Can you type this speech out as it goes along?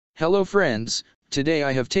Hello friends, today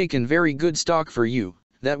I have taken very good stock for you,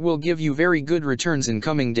 that will give you very good returns in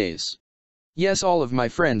coming days. Yes, all of my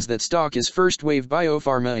friends, that stock is First Wave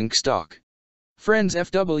BioPharma Inc. stock. Friends,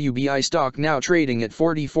 FWBI stock now trading at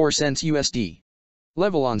 44 cents USD.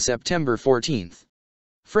 Level on September 14th.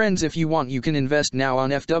 Friends, if you want you can invest now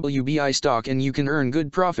on FWBI stock and you can earn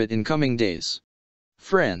good profit in coming days.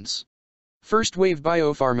 Friends. First Wave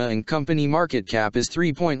BioPharma Inc. company market cap is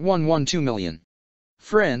 3.112 million.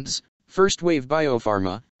 Friends, First Wave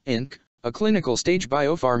BioPharma, Inc., a clinical stage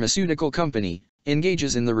biopharmaceutical company,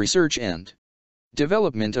 engages in the research and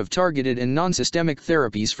development of targeted and non-systemic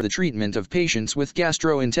therapies for the treatment of patients with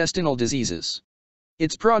gastrointestinal diseases.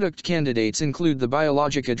 Its product candidates include the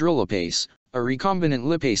biologic hydrolipase, a recombinant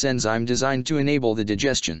lipase enzyme designed to enable the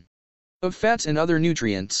digestion of fats and other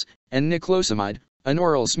nutrients, and niclosamide, an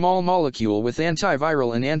oral small molecule with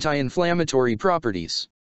antiviral and anti-inflammatory properties.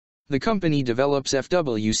 The company develops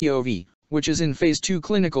FWCOV, which is in phase 2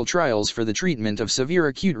 clinical trials for the treatment of severe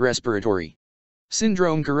acute respiratory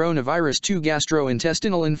syndrome coronavirus 2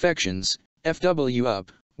 gastrointestinal infections, FWUP,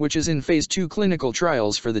 which is in phase 2 clinical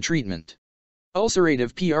trials for the treatment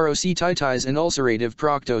ulcerative proctitis and ulcerative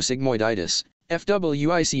proctosigmoiditis,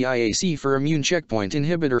 FWICIAC for immune checkpoint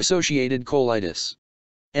inhibitor-associated colitis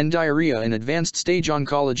and diarrhea in advanced stage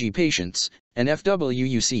oncology patients, and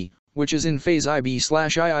FWUC, which is in phase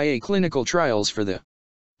IB/IIA clinical trials for the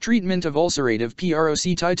treatment of ulcerative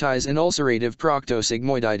proctitis and ulcerative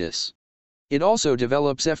proctosigmoiditis. It also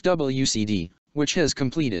develops FWCD, which has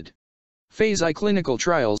completed phase I clinical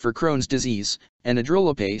trials for Crohn's disease, and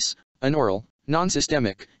hydrolipase, an oral,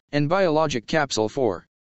 non-systemic, and biologic capsule for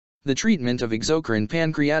the treatment of exocrine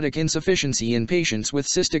pancreatic insufficiency in patients with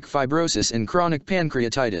cystic fibrosis and chronic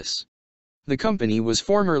pancreatitis. The company was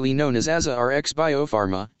formerly known as AZA-RX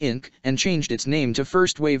BioPharma, Inc., and changed its name to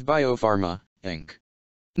First Wave BioPharma, Inc.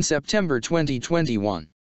 in September 2021.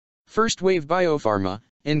 First Wave BioPharma,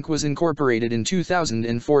 Inc. was incorporated in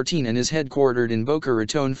 2014 and is headquartered in Boca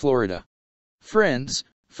Raton, Florida. Friends,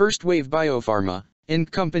 First Wave BioPharma, Inc.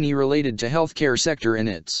 company related to healthcare sector and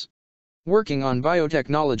its working on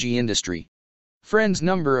biotechnology industry. Friends,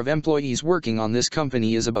 number of employees working on this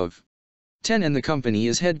company is above 10 and the company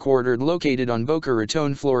is headquartered located on Boca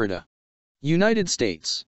Raton, Florida, United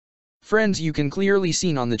States. Friends, you can clearly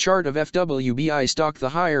see on the chart of FWBI stock the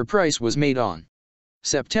higher price was made on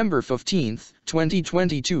September 15,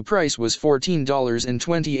 2022. Price was $14.28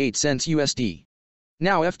 USD.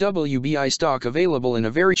 Now FWBI stock available in a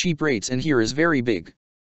very cheap rates, and here is very big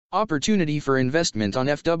opportunity for investment on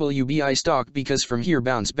FWBI stock because from here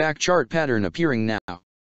bounce back chart pattern appearing now.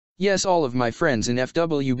 Yes, all of my friends, in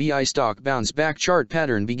FWBI stock bounce back chart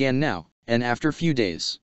pattern began now, and after few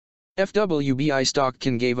days FWBI stock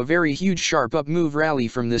can give a very huge sharp up move rally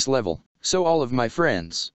from this level. So all of my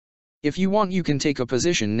friends, if you want you can take a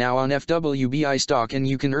position now on FWBI stock and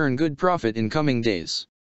you can earn good profit in coming days.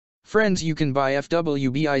 Friends, you can buy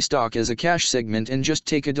FWBI stock as a cash segment and just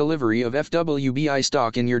take a delivery of FWBI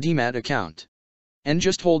stock in your demat account and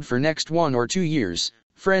just hold for next 1 or 2 years.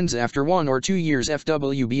 Friends, after 1 or 2 years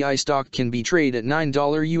FWBI stock can be traded at $9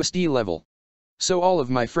 USD level. So all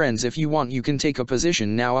of my friends, if you want you can take a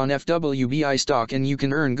position now on FWBI stock and you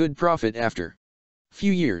can earn good profit after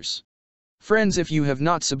few years. Friends, if you have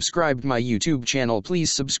not subscribed my YouTube channel,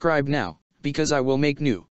 please subscribe now, because I will make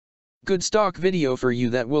new good stock video for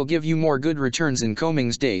you that will give you more good returns in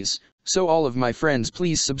coming days. So all of my friends,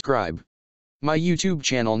 please subscribe my YouTube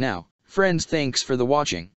channel now. Friends, thanks for the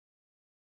watching.